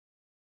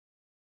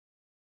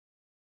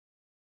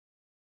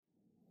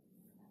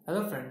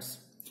Hello friends,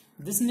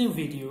 this new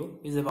video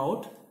is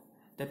about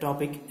the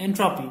topic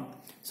entropy.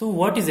 So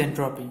what is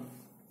entropy?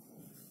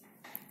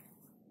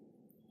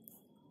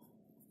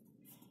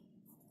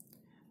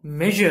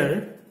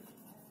 Measure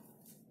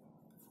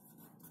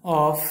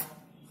of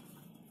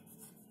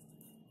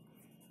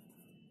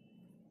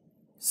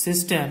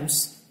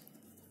systems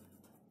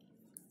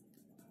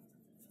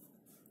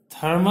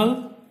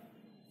thermal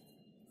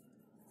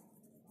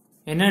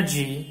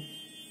energy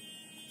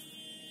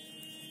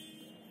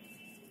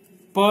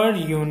per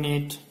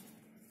unit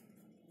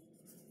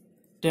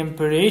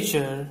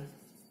temperature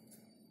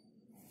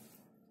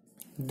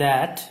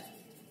that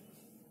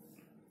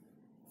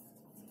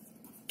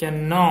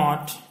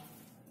cannot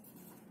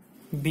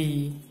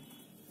be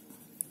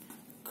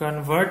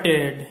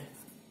converted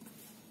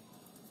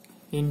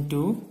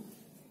into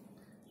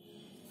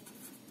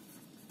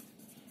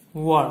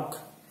work.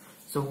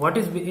 So what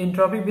is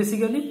entropy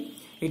basically?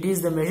 It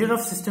is the measure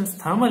of system's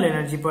thermal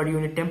energy per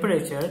unit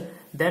temperature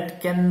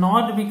that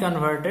cannot be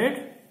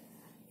converted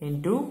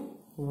into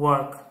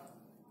work,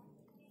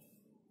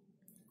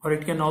 or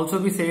it can also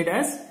be said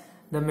as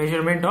the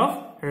measurement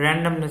of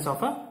randomness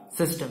of a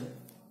system.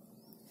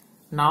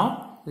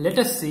 Now let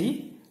us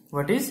see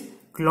what is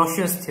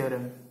Claussius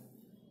theorem.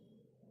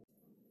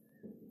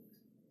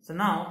 So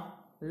now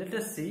let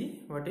us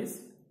see what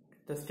is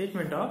the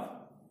statement of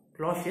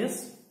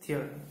Claussius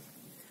theorem.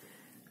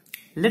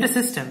 Let a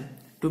system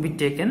to be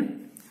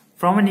taken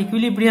from an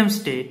equilibrium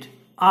state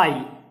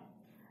I,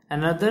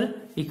 another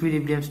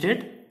equilibrium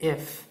state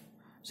F.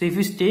 So if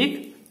you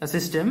take a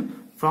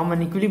system from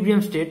an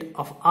equilibrium state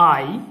of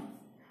I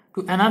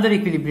to another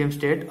equilibrium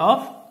state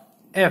of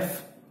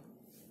F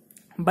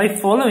by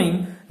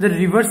following the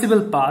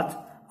reversible path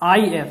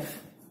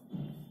IF.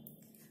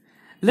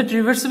 Let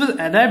reversible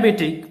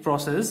adiabatic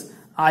process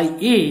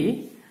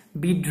IA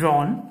be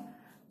drawn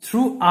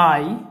through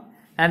I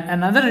and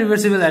another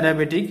reversible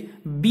adiabatic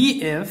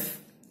BF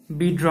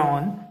be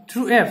drawn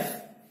through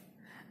F.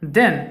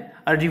 Then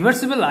a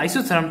reversible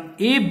isotherm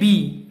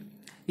AB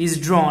is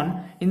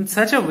drawn in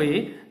such a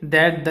way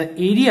that the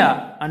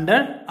area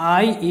under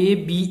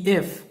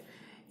IABF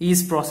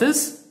is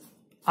process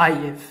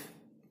IF.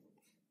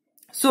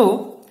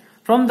 So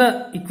from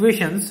the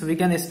equations we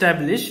can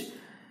establish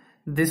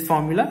this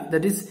formula,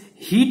 that is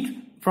heat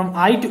from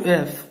I to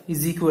F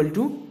is equal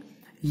to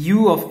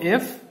U of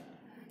F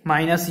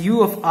minus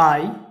U of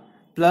I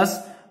plus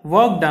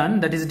work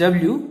done, that is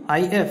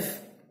WIF,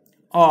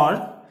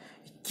 or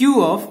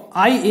Q of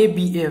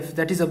IABF,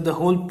 that is of the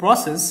whole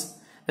process,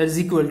 that is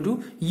equal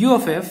to U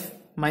of F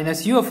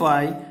minus U of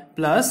I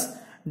plus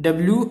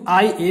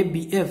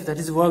WIABF, that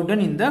is work done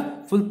in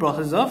the full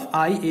process of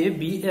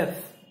IABF.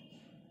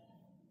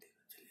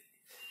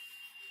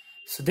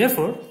 So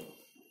therefore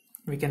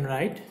we can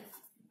write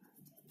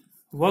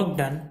work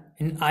done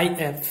in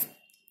IF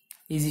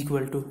is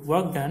equal to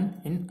work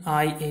done in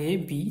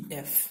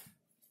IABF.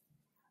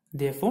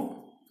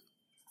 Therefore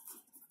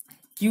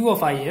Q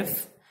of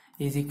IF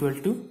is equal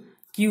to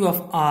Q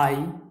of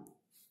I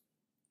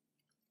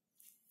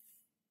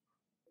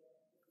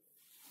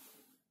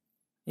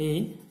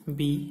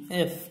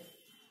ABF,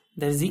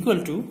 that is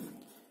equal to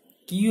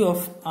Q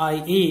of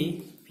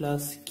IA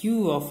plus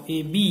Q of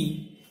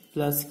AB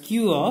plus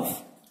Q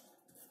of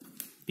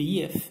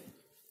BF.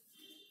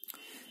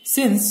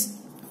 Since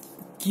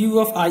Q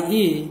of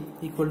IA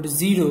equal to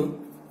 0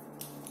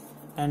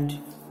 and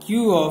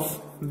Q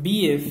of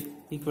BF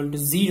equal to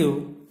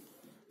 0,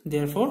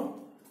 therefore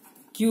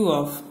Q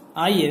of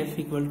IF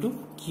equal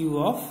to Q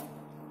of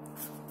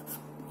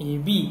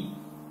AB.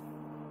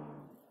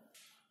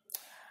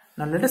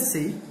 Now let us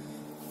see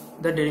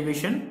the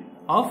derivation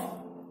of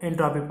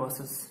entropy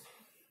process.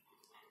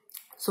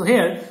 So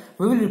here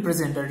we will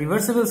represent a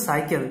reversible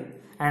cycle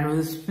and we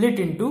will split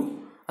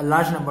into a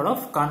large number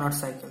of Carnot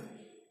cycles.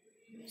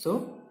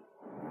 So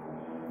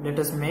let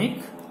us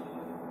make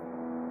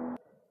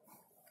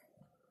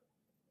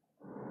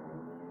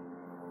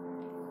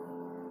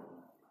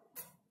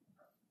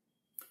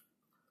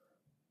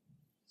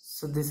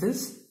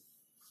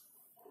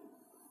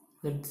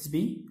let this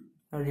be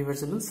a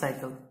reversible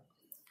cycle.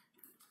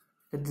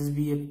 Let this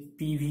be a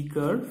PV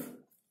curve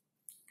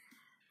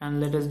and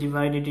let us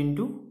divide it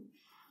into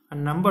a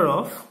number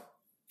of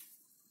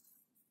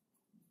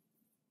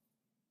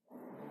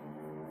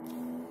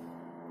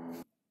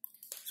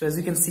So as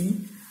you can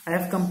see, I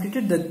have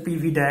completed the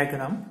PV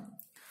diagram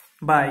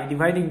by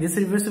dividing this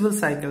reversible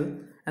cycle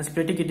and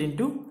splitting it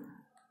into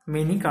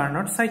many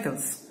Carnot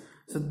cycles.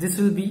 So this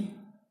will be,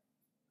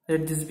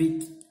 let this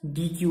be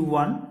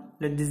dq1,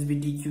 let this be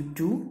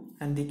dq2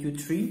 and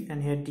dq3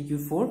 and here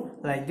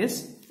dq4, like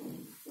this.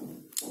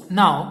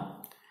 Now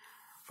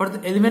for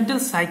the elemental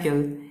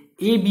cycle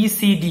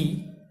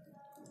ABCD,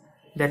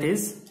 that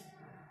is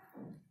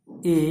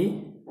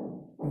A,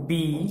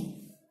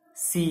 B,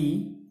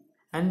 C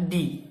and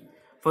D.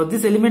 For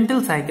this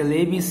elemental cycle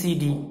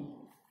ABCD,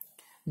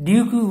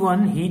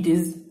 dq1 heat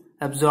is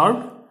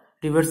absorbed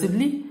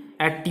reversibly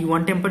at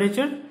T1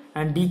 temperature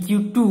and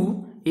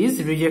dq2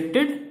 is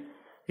rejected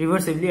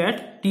reversibly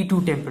at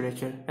T2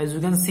 temperature. As you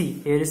can see,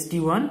 here is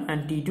T1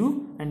 and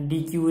T2, and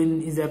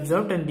dq is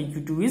absorbed and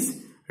dq2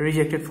 is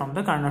rejected from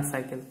the Carnot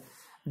cycle.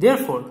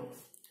 Therefore,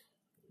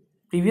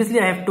 previously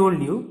I have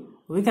told you,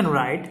 we can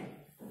write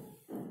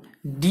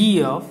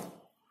d of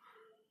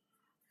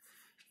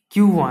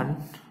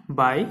q1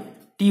 by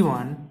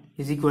T1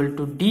 is equal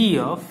to d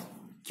of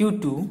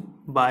q2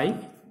 by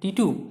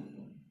T2.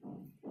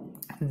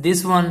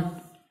 This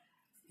one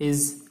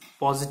is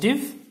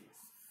positive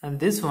and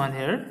this one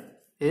here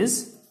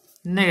is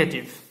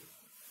negative,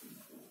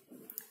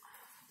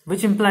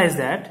 which implies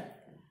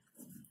that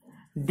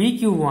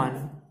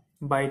dq1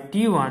 by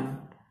T1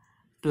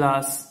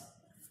 plus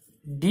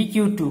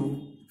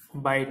dq2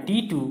 by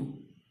T2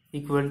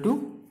 equal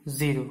to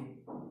 0.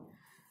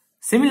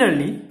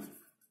 Similarly,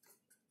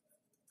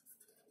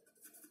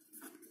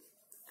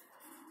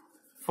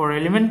 for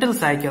elemental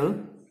cycle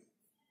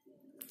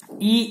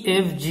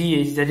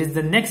EFGH, that is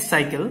the next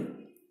cycle,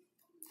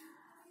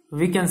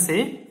 we can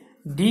say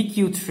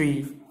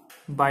dq3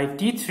 by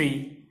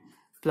T3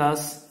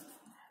 plus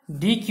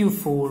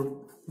dq4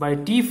 by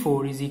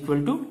T4 is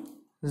equal to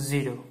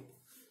 0.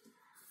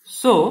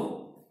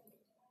 So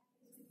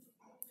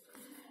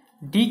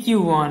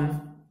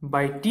dq1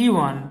 by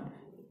T1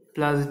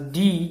 plus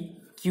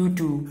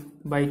dq2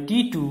 by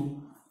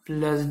T2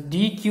 plus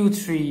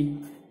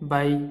dq3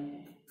 by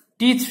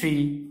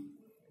T3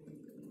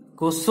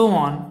 goes so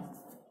on,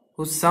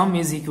 whose sum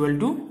is equal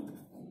to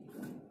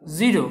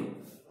 0.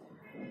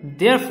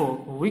 Therefore,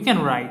 we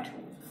can write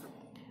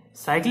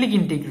cyclic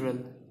integral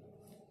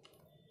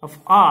of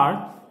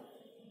R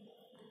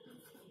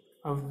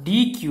of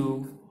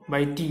dq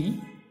by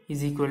T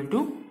is equal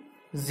to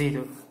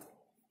 0.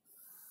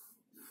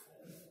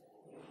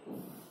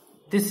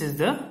 This is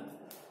the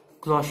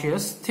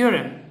Claussius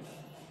theorem.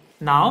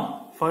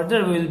 Now,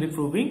 further we will be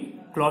proving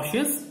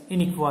Claussius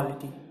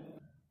inequality.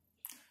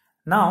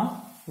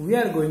 Now, we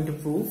are going to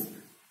prove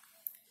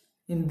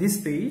in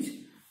this page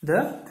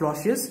the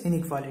Claussius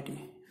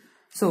inequality.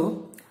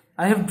 So,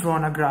 I have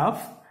drawn a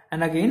graph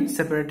and again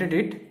separated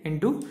it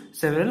into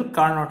several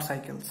Carnot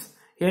cycles.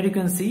 Here you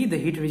can see the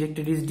heat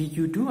rejected is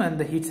dq2 and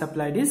the heat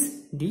supplied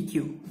is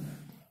dq.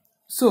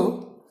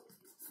 So,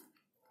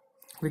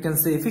 we can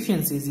say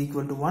efficiency is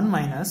equal to 1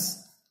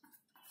 minus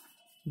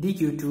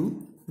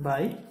dq2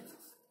 by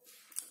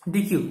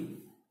dq.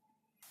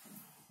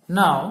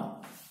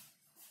 Now,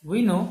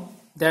 we know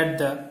that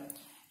the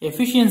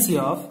efficiency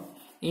of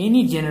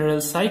any general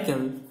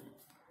cycle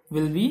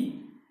will be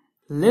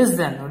less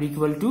than or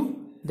equal to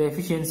the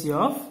efficiency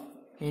of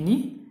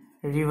any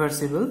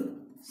reversible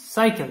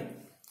cycle.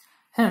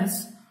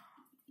 Hence,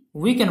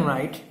 we can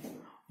write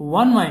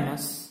 1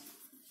 minus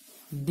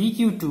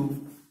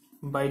dq2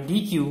 by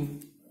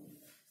dq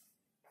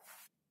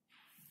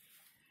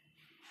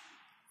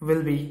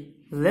will be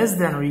less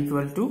than or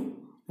equal to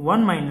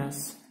 1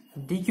 minus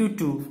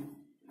dq2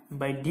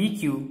 by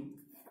dq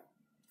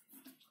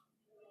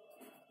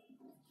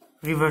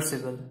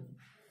reversible.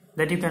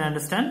 That you can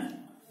understand,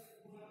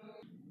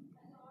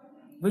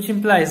 which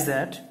implies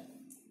that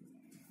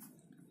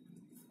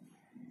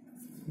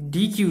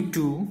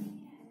dq2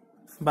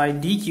 by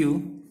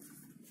dq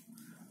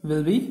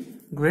will be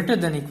greater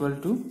than equal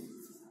to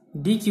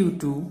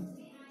dq2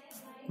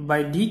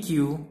 by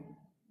dq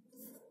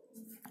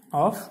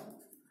of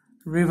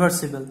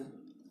reversible,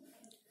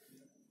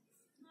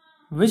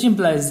 which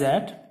implies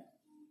that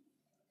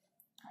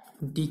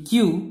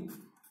dq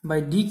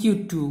by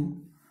dq2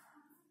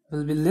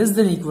 will be less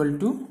than equal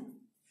to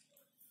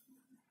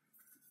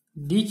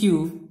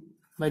dq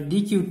by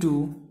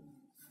dq2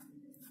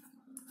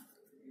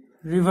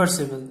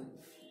 reversible,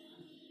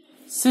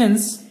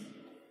 since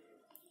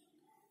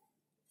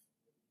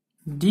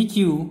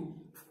dq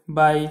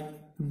by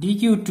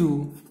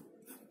dq2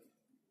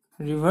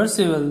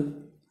 reversible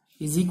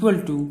is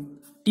equal to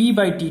t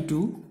by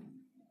t2,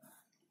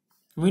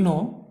 we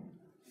know.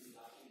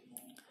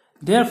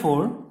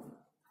 Therefore,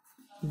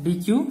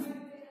 dq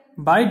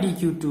by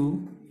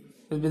dq2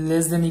 will be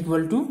less than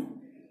equal to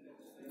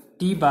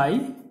t by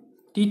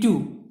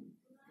t2.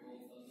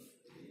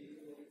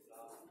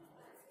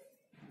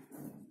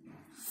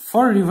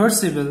 For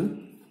reversible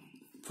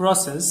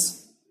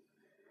process,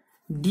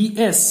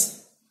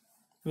 ds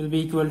will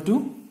be equal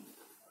to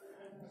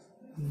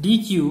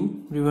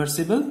dq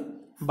reversible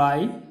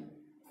by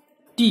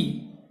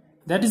t,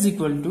 that is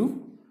equal to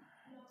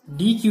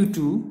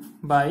dq2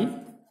 by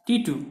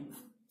t2.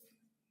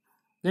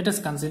 Let us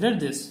consider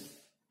this.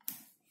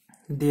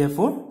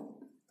 Therefore,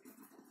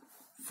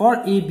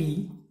 for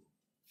AB,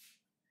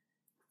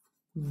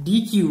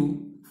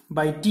 dq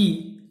by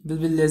t will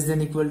be less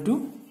than equal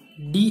to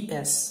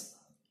ds.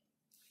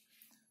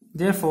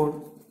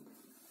 Therefore,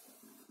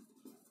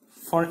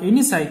 for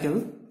any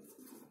cycle,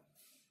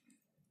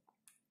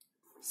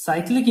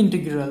 cyclic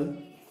integral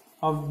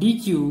of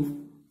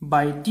dq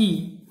by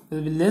t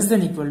will be less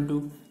than equal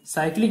to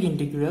cyclic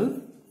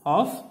integral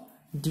of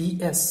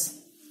ds.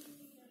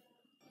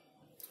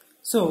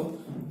 So,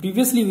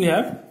 previously we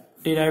have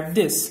derived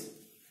this.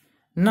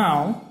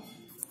 Now,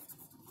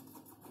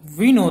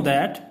 we know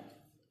that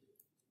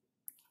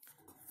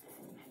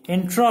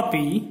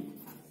entropy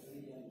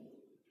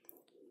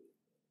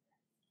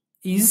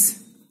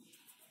is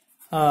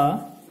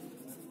a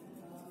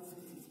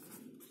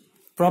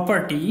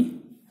property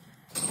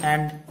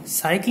and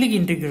cyclic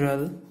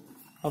integral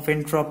of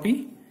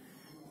entropy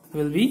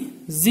will be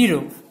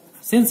 0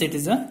 since it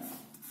is a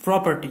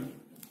property.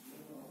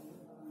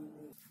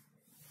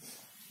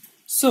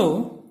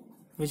 So,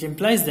 which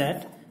implies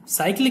that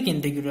cyclic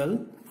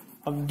integral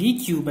of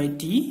dq by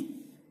t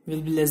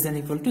will be less than or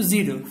equal to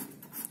 0.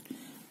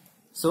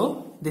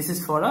 So, this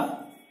is for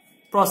a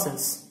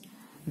process.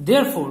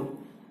 Therefore,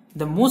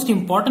 the most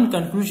important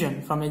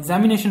conclusion from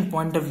examination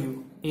point of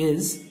view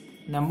is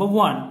number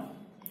 1.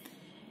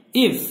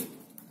 If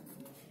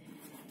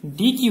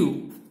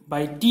dq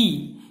by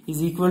t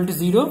is equal to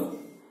 0,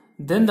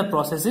 then the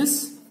process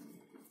is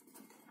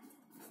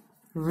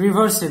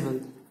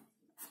reversible.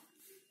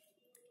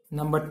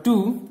 Number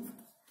 2,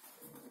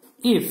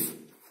 if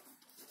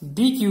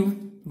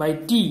dq by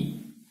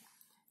t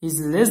is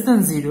less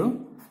than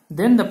 0,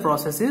 then the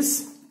process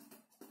is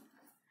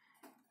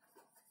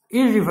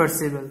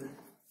irreversible,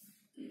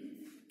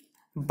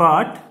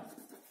 but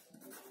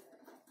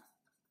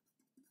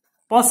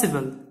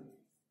possible.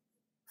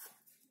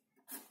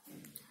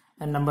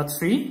 And number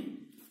 3,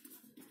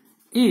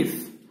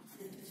 if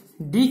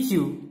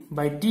dq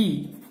by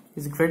t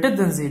is greater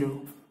than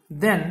 0,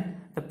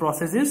 then the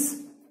process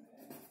is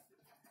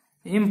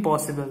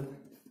impossible.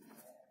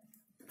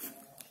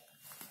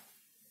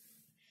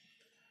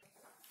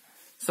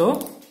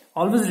 So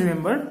always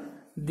remember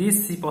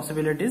these 3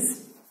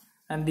 possibilities,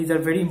 and these are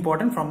very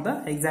important from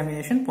the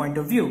examination point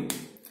of view.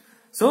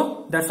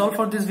 So that's all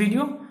for this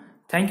video.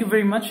 Thank you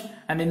very much,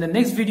 and in the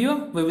next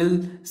video we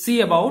will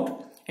see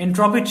about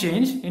entropy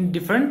change in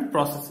different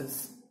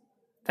processes.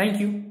 Thank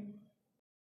you.